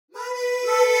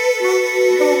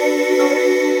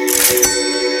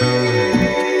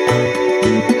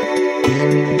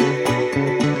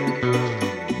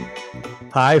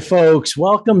Hi, folks.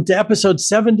 Welcome to episode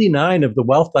 79 of the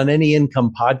Wealth on Any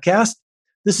Income podcast.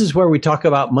 This is where we talk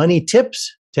about money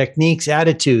tips, techniques,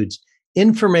 attitudes,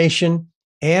 information,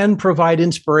 and provide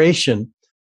inspiration.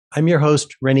 I'm your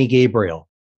host, Rennie Gabriel.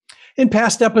 In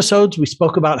past episodes, we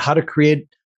spoke about how to create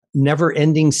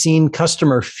never-ending scene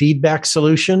customer feedback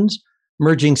solutions,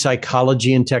 merging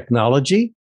psychology and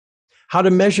technology, how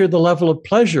to measure the level of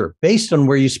pleasure based on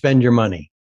where you spend your money,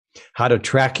 how to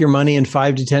track your money in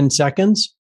 5 to 10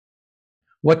 seconds,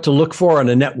 what to look for on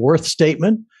a net worth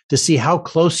statement to see how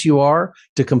close you are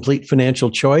to complete financial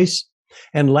choice.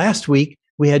 And last week,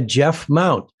 we had Jeff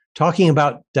Mount talking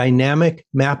about dynamic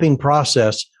mapping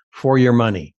process for your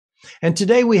money. And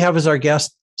today we have as our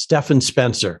guest, Stephan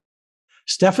Spencer.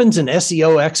 Stephan's an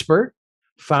SEO expert,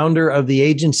 founder of the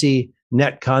agency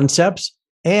Net Concepts,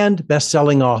 and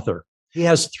best-selling author. He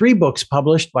has 3 books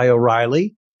published by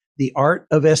O'Reilly: The Art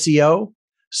of SEO,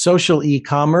 Social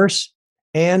E-commerce,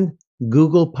 and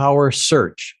Google Power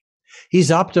Search. He's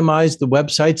optimized the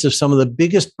websites of some of the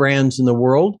biggest brands in the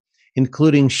world,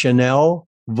 including Chanel,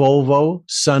 Volvo,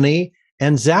 Sunny,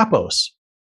 and Zappos.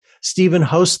 Stephan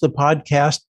hosts the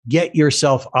podcast Get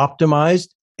Yourself Optimized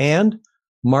and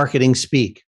Marketing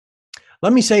Speak.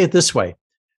 Let me say it this way.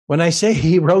 When I say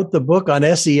he wrote the book on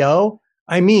SEO,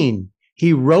 I mean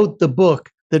he wrote the book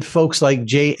that folks like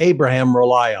Jay Abraham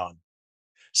rely on.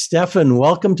 Stephan,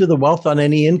 welcome to the Wealth on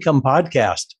Any Income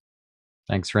podcast.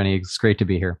 Thanks, Rennie. It's great to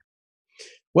be here.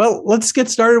 Well, let's get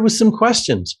started with some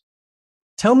questions.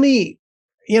 Tell me,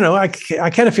 I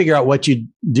kind of figure out what you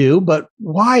do, but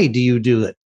why do you do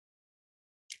it?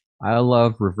 I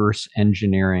love reverse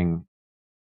engineering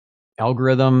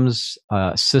algorithms,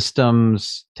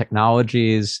 systems,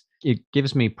 technologies. It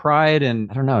gives me pride and,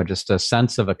 just a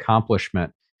sense of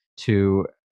accomplishment to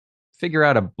figure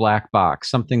out a black box,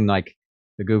 something like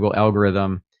the Google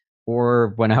algorithm.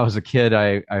 Or when I was a kid,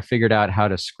 I figured out how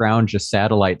to scrounge a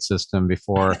satellite system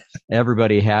before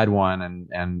everybody had one.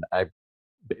 And I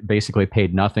basically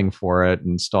paid nothing for it,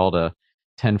 installed a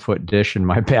 10-foot dish in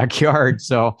my backyard,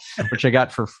 which I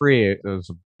got for free. It was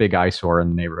a big eyesore in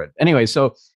the neighborhood. Anyway,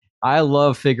 so I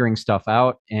love figuring stuff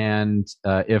out. And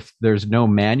if there's no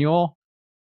manual,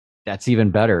 that's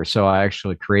even better. So I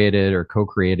actually created or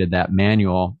co-created that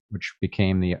manual, which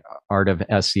became The Art of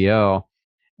SEO.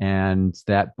 And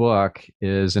that book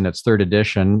is in its 3rd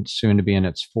edition, soon to be in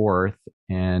its 4th.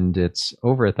 And it's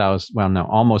over 1,000,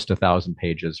 almost 1,000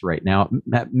 pages right now.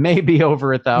 Maybe over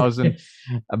 1,000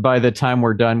 by the time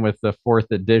we're done with the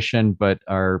 4th edition. But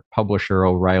our publisher,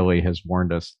 O'Reilly, has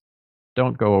warned us,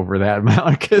 don't go over that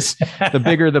amount, because the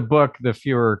bigger the book, the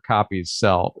fewer copies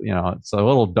sell. It's a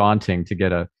little daunting to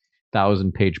get a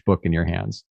 1,000-page book in your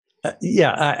hands.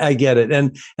 I get it.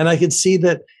 And I can see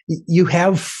that you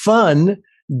have fun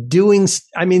doing,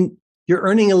 you're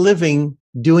earning a living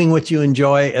doing what you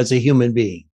enjoy as a human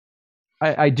being.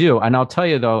 I do. And I'll tell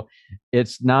you, though,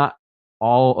 it's not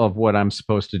all of what I'm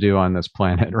supposed to do on this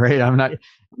planet, right? I'm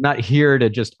not here to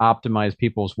just optimize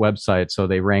people's websites so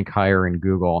they rank higher in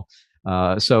Google.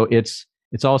 So it's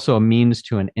also a means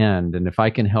to an end. And if I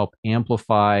can help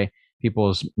amplify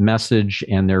people's message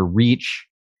and their reach,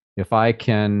 if I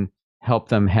can help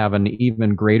them have an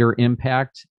even greater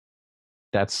impact,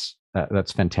 that's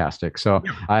fantastic. So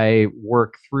I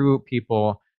work through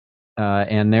people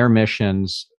and their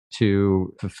missions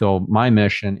to fulfill my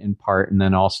mission in part, and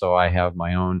then also I have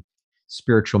my own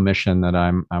spiritual mission that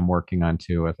I'm working on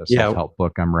too, with a self-help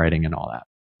book I'm writing and all that.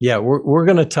 Yeah, we're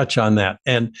going to touch on that,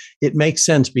 and it makes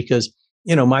sense because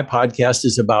my podcast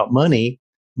is about money,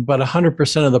 but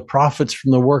 100% of the profits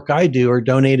from the work I do are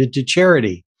donated to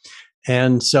charity,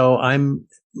 and so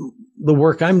the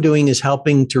work I'm doing is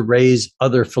helping to raise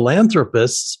other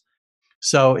philanthropists.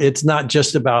 So it's not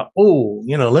just about,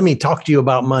 let me talk to you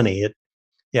about money.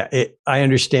 I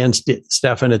understand,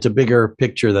 Stephan, it's a bigger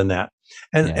picture than that.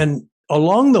 And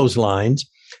along those lines,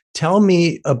 tell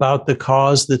me about the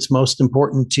cause that's most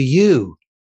important to you.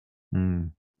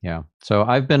 So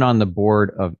I've been on the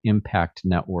board of Impact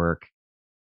Network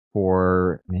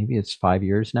for maybe it's 5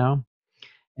 years now.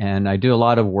 And I do a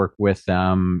lot of work with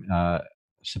them,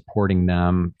 supporting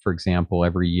them. For example,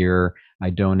 every year I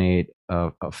donate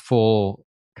a full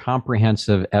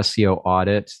comprehensive SEO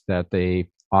audit that they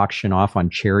auction off on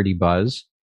Charity Buzz.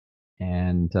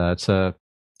 And it's a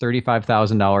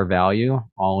 $35,000 value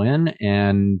all in.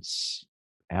 And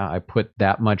I put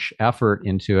that much effort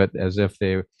into it as if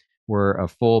they were a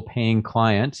full paying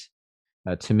client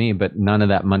to me, but none of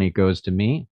that money goes to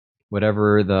me.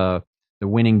 Whatever the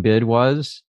winning bid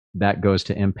was, that goes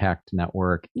to Impact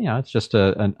Network. It's just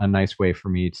a nice way for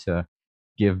me to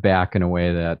give back in a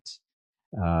way that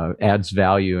adds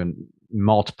value and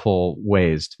multiple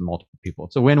ways to multiple people.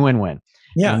 It's a win-win-win.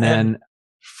 Yeah. And then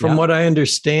from what I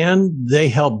understand, they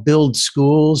help build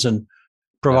schools and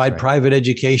provide private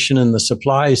education and the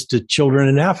supplies to children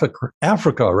in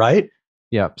Africa, right?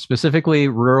 Yeah, specifically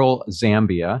rural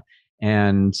Zambia.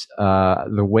 And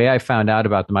the way I found out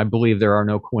about them, I believe there are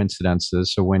no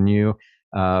coincidences. So when you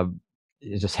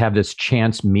just have this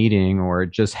chance meeting, or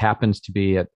it just happens to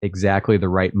be at exactly the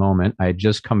right moment. I had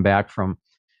just come back from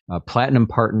a platinum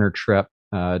partner trip.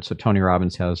 So Tony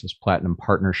Robbins has this platinum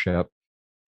partnership.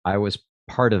 I was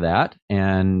part of that,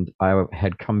 and I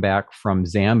had come back from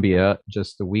Zambia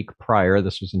just the week prior.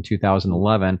 This was in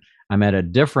 2011. I'm at a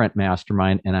different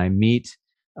mastermind, and I meet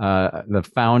the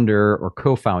founder or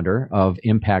co-founder of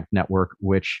Impact Network,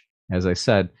 which, as I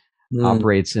said,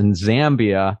 operates in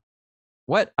Zambia.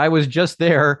 I was just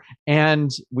there,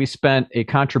 and we spent a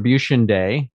contribution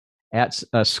day at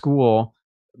a school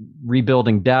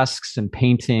rebuilding desks and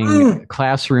painting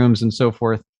classrooms and so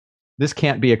forth. This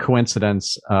can't be a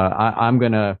coincidence. I'm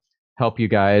going to help you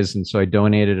guys. And so I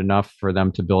donated enough for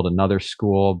them to build another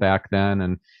school back then.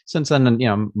 And since then,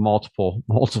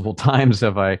 multiple times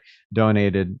have I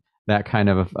donated that kind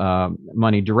of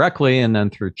money directly, and then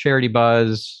through Charity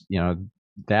Buzz,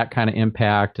 that kind of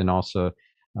impact, and also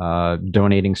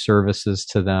donating services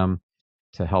to them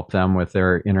to help them with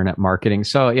their internet marketing.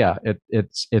 So yeah,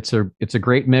 it's a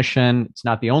great mission. It's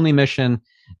not the only mission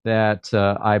that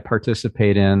I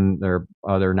participate in. There are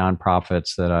other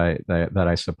nonprofits that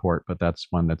I support, but that's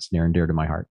one that's near and dear to my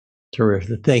heart.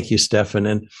 Terrific. Thank you, Stefan.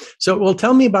 And so, well,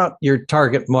 tell me about your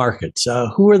target markets.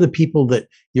 Who are the people that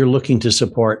you're looking to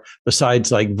support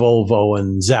besides like Volvo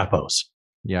and Zappos?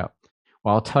 Yeah.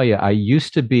 Well, I'll tell you, I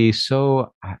used to be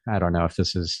so, I don't know if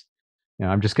this is,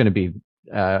 I'm just going to be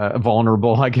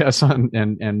vulnerable, I guess,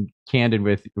 and candid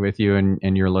with you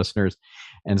and your listeners,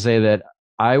 and say that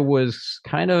I was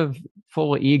kind of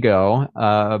full of ego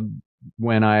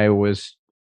when I was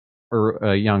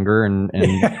younger and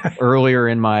earlier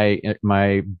in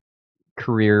my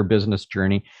career business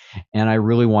journey, and I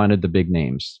really wanted the big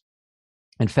names.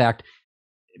 In fact,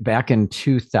 back in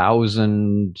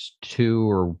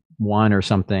 2002 or one or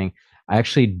something, I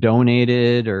actually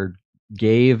donated or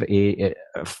gave a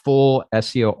full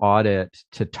SEO audit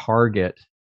to Target,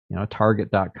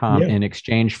 Target.com, in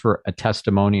exchange for a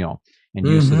testimonial and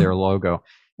use of their logo.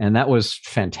 And that was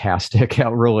fantastic. It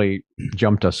really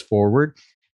jumped us forward.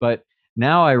 But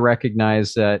now I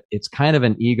recognize that it's kind of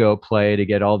an ego play to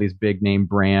get all these big name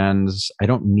brands. I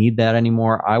don't need that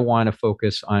anymore. I want to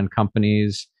focus on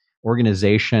companies,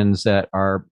 organizations that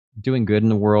are doing good in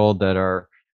the world, that are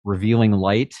revealing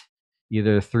light,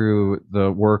 either through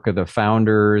the work of the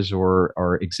founders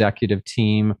or executive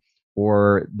team,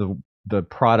 or the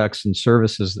products and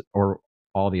services, or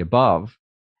all the above.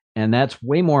 And that's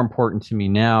way more important to me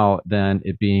now than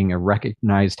it being a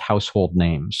recognized household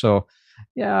name. So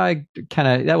yeah,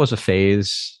 that was a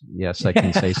phase. Yes, I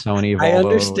can say Sony, Volvo, I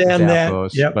understand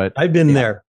Zappos, that. Yep, but I've been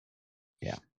there.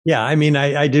 Yeah, I mean,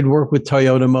 I did work with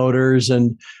Toyota Motors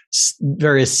and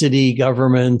various city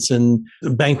governments and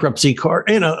bankruptcy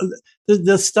court,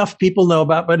 the stuff people know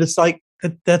about, but it's like,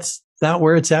 that's not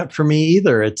where it's at for me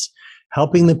either. It's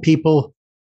helping the people.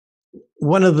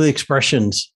 One of the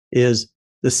expressions is,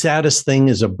 the saddest thing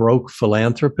is a broke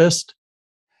philanthropist.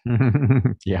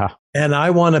 Yeah. And I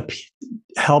want to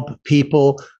help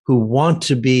people who want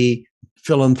to be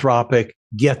philanthropic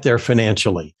get there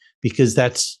financially, because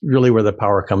that's really where the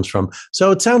power comes from.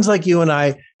 So it sounds like you and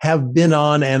I have been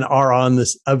on and are on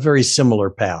a very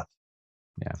similar path.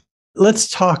 Yeah. Let's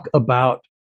talk about,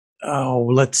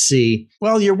 let's see.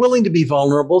 Well, you're willing to be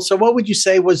vulnerable. So what would you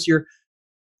say was your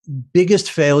biggest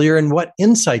failure, and what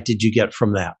insight did you get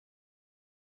from that?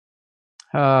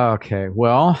 Okay.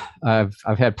 Well, I've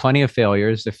had plenty of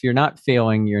failures. If you're not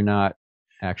failing, you're not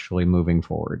actually moving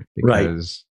forward,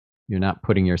 because you're not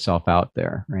putting yourself out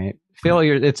there, right?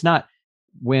 Failure, it's not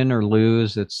win or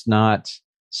lose. It's not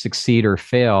succeed or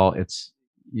fail. It's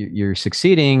you're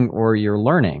succeeding or you're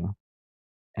learning.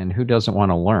 And who doesn't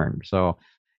want to learn? So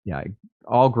yeah,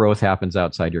 all growth happens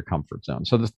outside your comfort zone.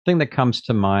 So the thing that comes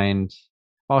to mind,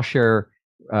 I'll share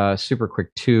super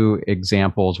quick 2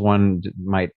 examples. One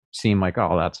might seem like,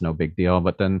 oh, that's no big deal.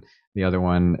 But then the other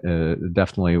one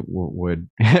definitely would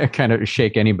kind of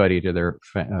shake anybody to their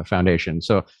foundation.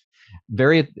 So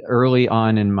very early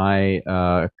on in my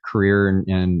career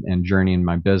and journey in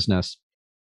my business,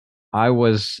 I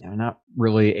was not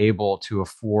really able to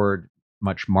afford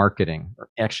much marketing, or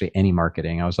actually any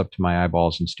marketing. I was up to my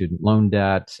eyeballs in student loan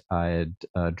debt. I had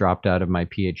dropped out of my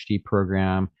PhD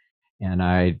program, and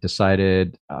I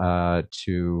decided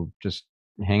to just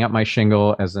hang up my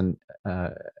shingle as an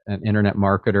internet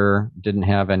marketer. Didn't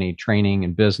have any training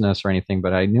in business or anything,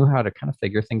 but I knew how to kind of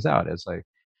figure things out, as I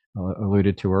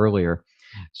alluded to earlier.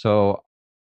 So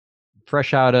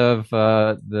fresh out of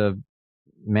the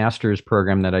master's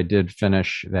program that I did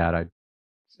finish, that I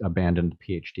abandoned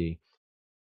the PhD,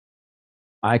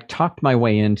 I talked my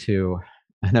way into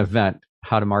an event,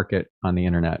 How to Market on the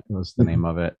Internet was the name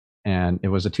of it. And it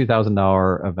was a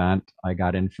 $2,000 event. I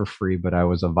got in for free, but I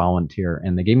was a volunteer.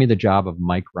 And they gave me the job of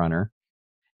mic runner.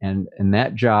 And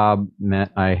that job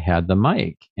meant I had the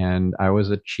mic. And I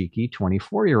was a cheeky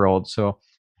 24-year-old. So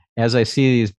as I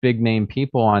see these big name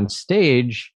people on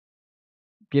stage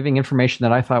giving information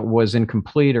that I thought was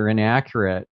incomplete or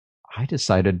inaccurate, I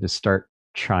decided to start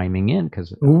chiming in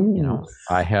because,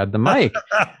 I had the mic,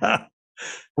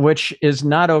 which is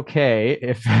not okay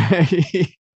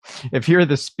if you're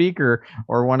the speaker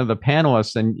or one of the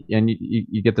panelists and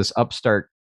you get this upstart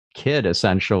kid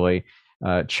essentially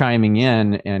chiming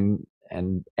in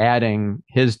and adding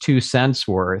his 2 cents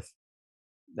worth.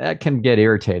 That can get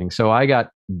irritating. So I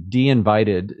got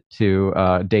de-invited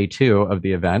to day 2 of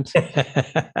the event,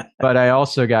 but I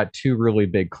also got 2 really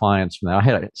big clients from that. I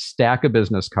had a stack of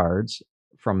business cards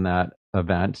from that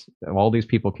event. All these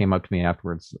people came up to me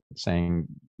afterwards saying,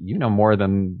 you know more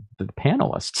than the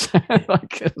panelists.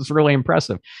 Like, it was really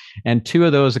impressive. And 2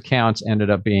 of those accounts ended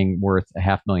up being worth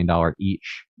 $500,000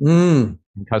 each in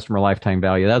customer lifetime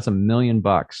value. That's $1 million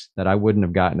that I wouldn't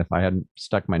have gotten if I hadn't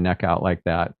stuck my neck out like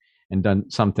that and done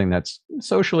something that's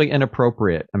socially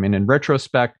inappropriate. I mean, in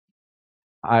retrospect,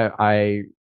 I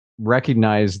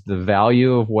recognize the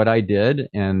value of what I did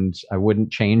and I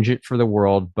wouldn't change it for the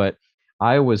world, but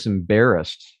I was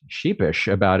embarrassed, sheepish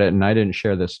about it, and I didn't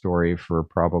share this story for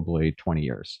probably 20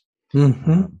 years.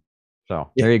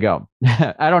 So there you go.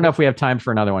 I don't know if we have time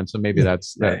for another one, so maybe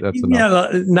that's enough.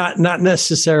 Yeah, not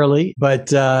necessarily,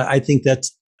 but I think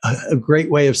that's a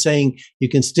great way of saying you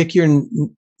can stick your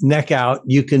neck out,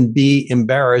 you can be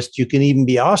embarrassed, you can even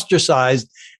be ostracized,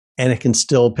 and it can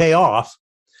still pay off.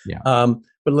 Yeah.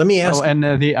 But let me ask.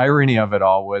 And the irony of it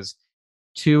all was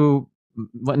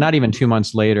not even 2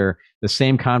 months later, the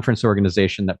same conference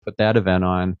organization that put that event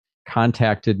on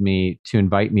contacted me to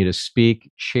invite me to speak,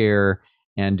 chair,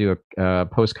 and do a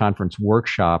post-conference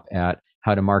workshop at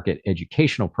how to market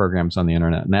educational programs on the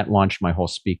internet. And that launched my whole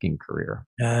speaking career.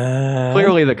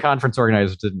 Clearly, the conference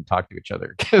organizers didn't talk to each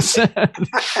other because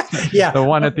the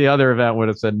one at the other event would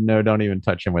have said, no, don't even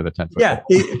touch him with a 10-foot pole.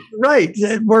 Right.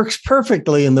 It works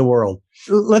perfectly in the world.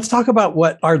 Let's talk about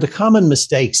what are the common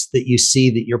mistakes that you see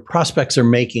that your prospects are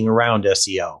making around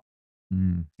SEO.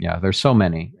 Yeah, there's so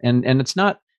many. And it's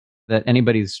not that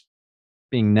anybody's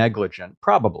being negligent,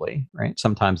 probably, right?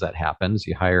 Sometimes that happens.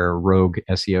 You hire a rogue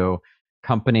SEO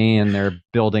company and they're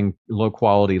building low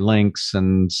quality links,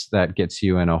 and that gets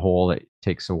you in a hole that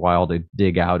takes a while to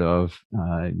dig out of.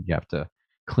 You have to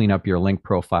clean up your link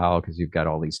profile because you've got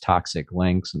all these toxic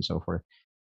links and so forth.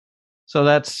 So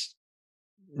that's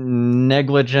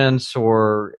negligence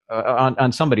or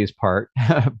on somebody's part,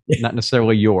 not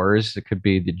necessarily yours. It could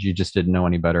be that you just didn't know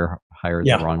any better, hired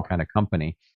the wrong kind of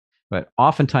company. But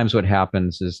oftentimes what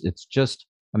happens is it's just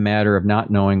a matter of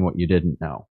not knowing what you didn't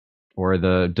know, or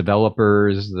the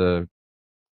developers, the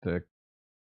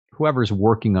whoever's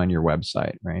working on your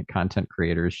website, right? Content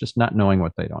creators, just not knowing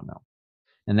what they don't know.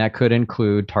 And that could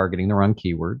include targeting the wrong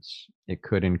keywords. It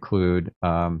could include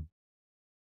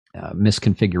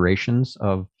misconfigurations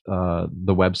of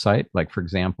the website. Like, for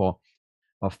example,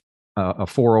 a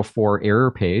 404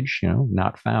 error page,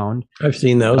 not found. I've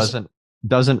seen those.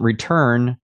 Doesn't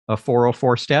return a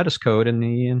 404 status code in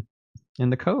the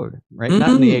code, right? Not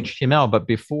in the HTML, but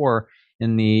before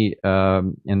in the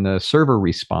server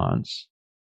response,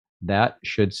 that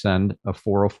should send a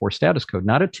 404 status code,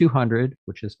 not a 200,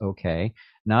 which is okay,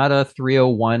 not a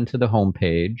 301 to the home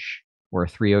page or a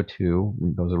 302.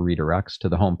 Those are redirects to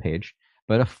the home page,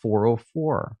 but a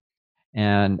 404.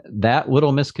 And that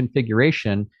little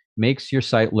misconfiguration makes your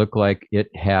site look like it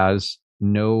has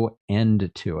no end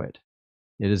to it.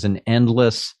 It is an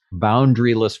endless,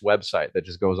 boundaryless website that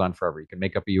just goes on forever. You can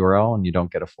make up a URL and you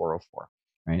don't get a 404,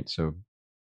 right? So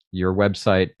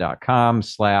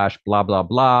yourwebsite.com/blah, blah,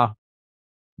 blah,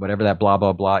 whatever that blah,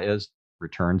 blah, blah is,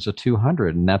 returns a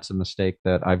 200. And that's a mistake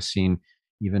that I've seen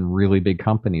even really big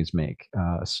companies make.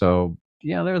 So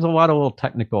there's a lot of little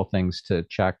technical things to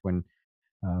check when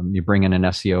you bring in an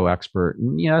SEO expert.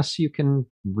 And yes, you can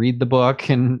read the book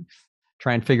and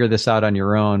try and figure this out on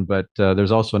your own. But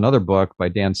there's also another book by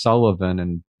Dan Sullivan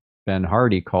and Ben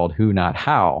Hardy called Who Not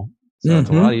How. So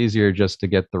it's a lot easier just to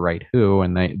get the right who,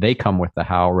 and they come with the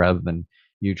how rather than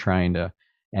you trying to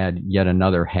add yet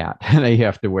another hat that you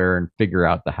have to wear and figure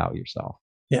out the how yourself.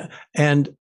 Yeah. And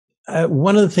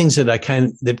one of the things that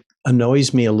that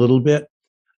annoys me a little bit,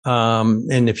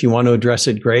 and if you want to address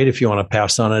it, great. If you want to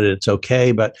pass on it, it's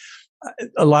okay. But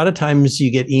a lot of times you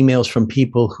get emails from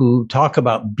people who talk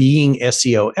about being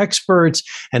SEO experts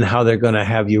and how they're going to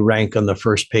have you rank on the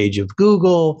first page of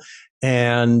Google.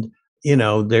 And,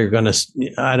 they're going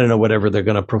to, I don't know, whatever they're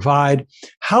going to provide.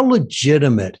 How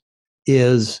legitimate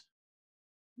is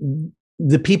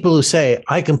the people who say,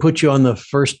 I can put you on the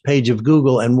first page of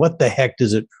Google, and what the heck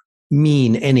does it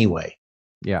mean anyway?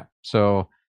 Yeah. So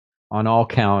on all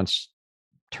counts,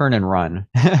 turn and run.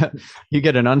 You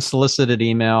get an unsolicited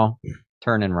email,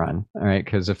 turn and run. All right.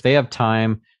 Because if they have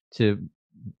time to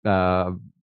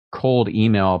cold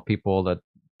email people that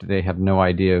they have no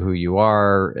idea who you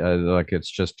are, like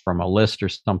it's just from a list or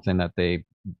something that they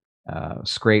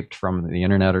scraped from the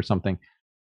internet or something,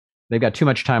 they've got too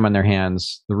much time on their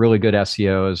hands. The really good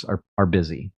SEOs are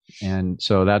busy. And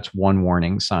so that's one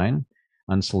warning sign,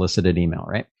 unsolicited email,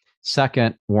 right?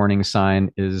 Second warning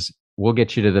sign is, we'll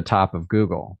get you to the top of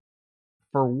Google.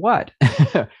 For what?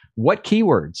 What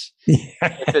keywords?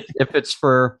 If it's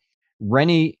for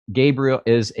Rennie Gabriel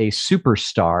is a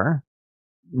superstar,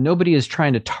 nobody is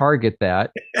trying to target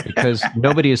that because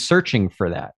nobody is searching for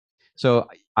that. So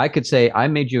I could say, I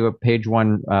made you a page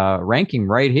one ranking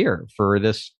right here for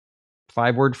this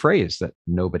 5-word phrase that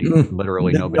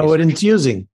literally nobody. Nobody's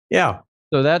using. Yeah.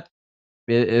 So that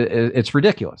it's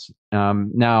ridiculous.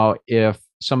 Now, if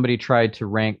somebody tried to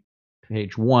rank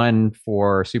page one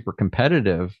for super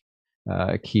competitive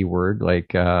keyword like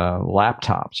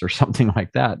laptops or something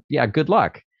like that, yeah, good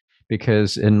luck,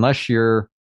 because unless you're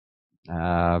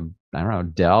I don't know,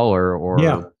 Dell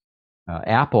or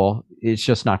Apple, it's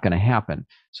just not going to happen.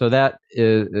 So that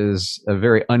is a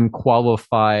very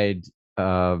unqualified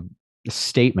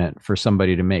statement for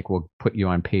somebody to make. We'll put you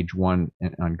on page one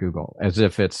on Google, as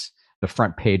if it's the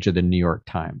front page of the New York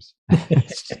Times. It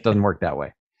just doesn't work that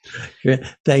way.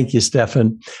 Thank you,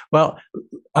 Stefan. Well,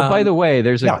 by the way,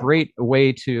 there's a great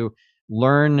way to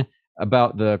learn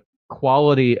about the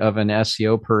quality of an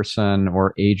SEO person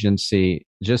or agency.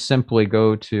 Just simply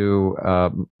go to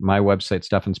my website,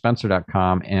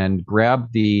 stefanspencer.com, and grab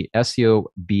the SEO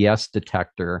BS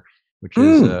detector, which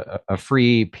is a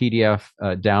free PDF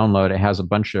download. It has a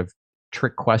bunch of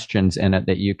trick questions in it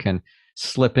that you can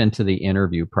slip into the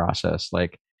interview process.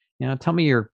 Like, tell me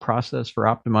your process for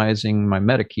optimizing my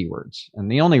meta keywords. And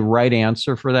the only right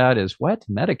answer for that is, what?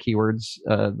 Meta keywords?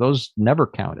 Those never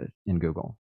counted in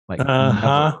Google. Like,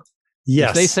 never.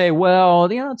 Yes. If they say, well,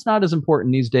 it's not as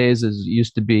important these days as it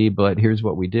used to be, but here's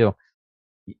what we do.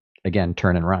 Again,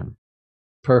 turn and run.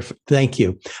 Perfect. Thank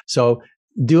you. So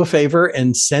do a favor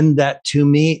and send that to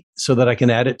me so that I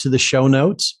can add it to the show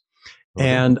notes. Okay.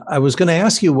 And I was going to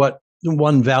ask you what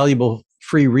one valuable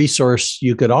free resource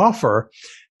you could offer.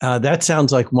 That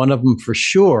sounds like one of them for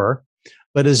sure.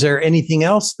 But is there anything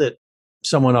else that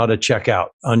someone ought to check out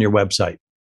on your website?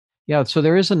 Yeah, so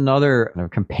there is another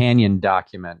companion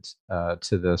document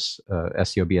to this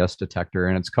SEO BS detector,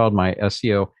 and it's called my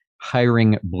SEO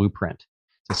Hiring Blueprint.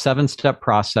 It's a 7-step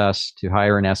process to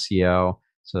hire an SEO,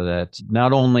 so that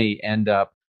not only end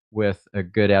up with a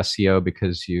good SEO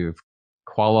because you've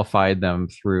qualified them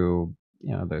through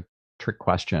the trick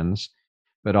questions,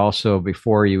 but also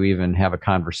before you even have a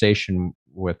conversation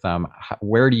with them,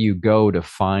 where do you go to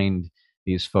find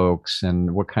these folks,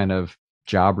 and what kind of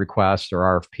job request or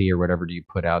RFP or whatever do you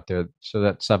put out there? So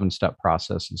that 7-step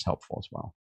process is helpful as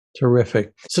well.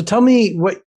 Terrific. So tell me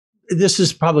this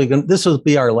will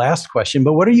be our last question,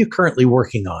 but what are you currently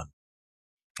working on?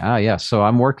 Yeah. So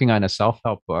I'm working on a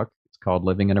self-help book. It's called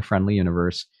Living in a Friendly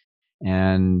Universe.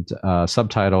 And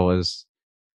subtitle is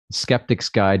Skeptic's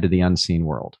Guide to the Unseen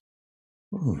World.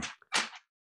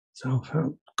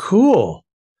 Self-help. Cool.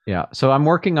 Yeah. So I'm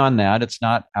working on that. It's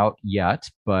not out yet,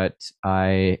 but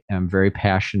I am very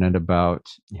passionate about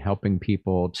helping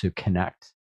people to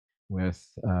connect with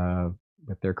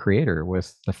their creator,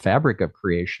 with the fabric of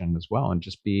creation as well, and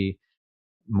just be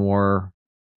more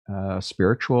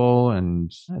spiritual.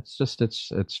 And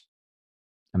it's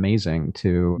amazing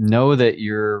to know that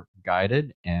you're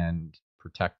guided and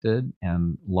protected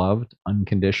and loved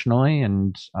unconditionally.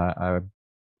 And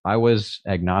I was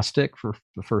agnostic for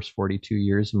the first 42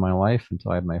 years of my life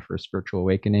until I had my first spiritual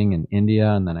awakening in India.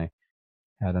 And then I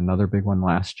had another big one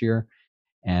last year.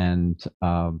 And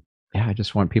I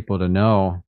just want people to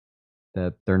know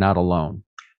that they're not alone.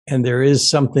 And there is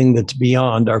something that's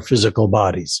beyond our physical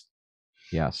bodies.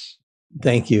 Yes.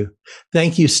 Thank you.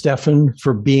 Thank you, Stefan,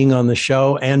 for being on the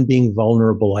show and being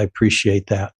vulnerable. I appreciate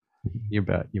that. You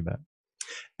bet. You bet.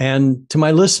 And to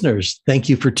my listeners, thank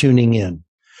you for tuning in.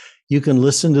 You can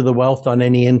listen to the Wealth on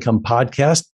Any Income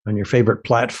podcast on your favorite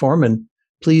platform, and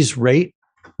please rate,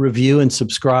 review, and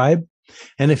subscribe.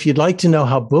 And if you'd like to know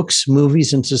how books,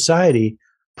 movies, and society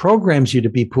programs you to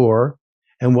be poor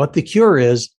and what the cure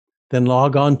is, then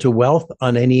log on to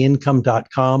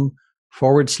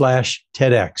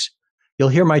wealthonanyincome.com/TEDx. You'll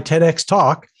hear my TEDx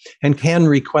talk and can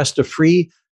request a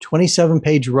free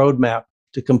 27-page roadmap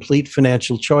to complete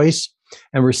financial choice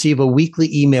and receive a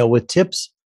weekly email with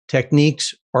tips,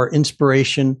 techniques, or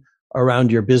inspiration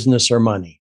around your business or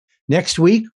money. Next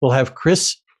week, we'll have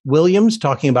Chris Williams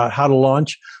talking about how to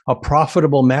launch a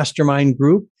profitable mastermind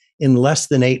group in less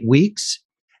than 8 weeks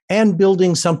and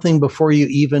building something before you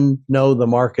even know the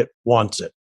market wants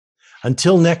it.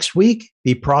 Until next week,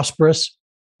 be prosperous.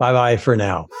 Bye-bye for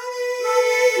now.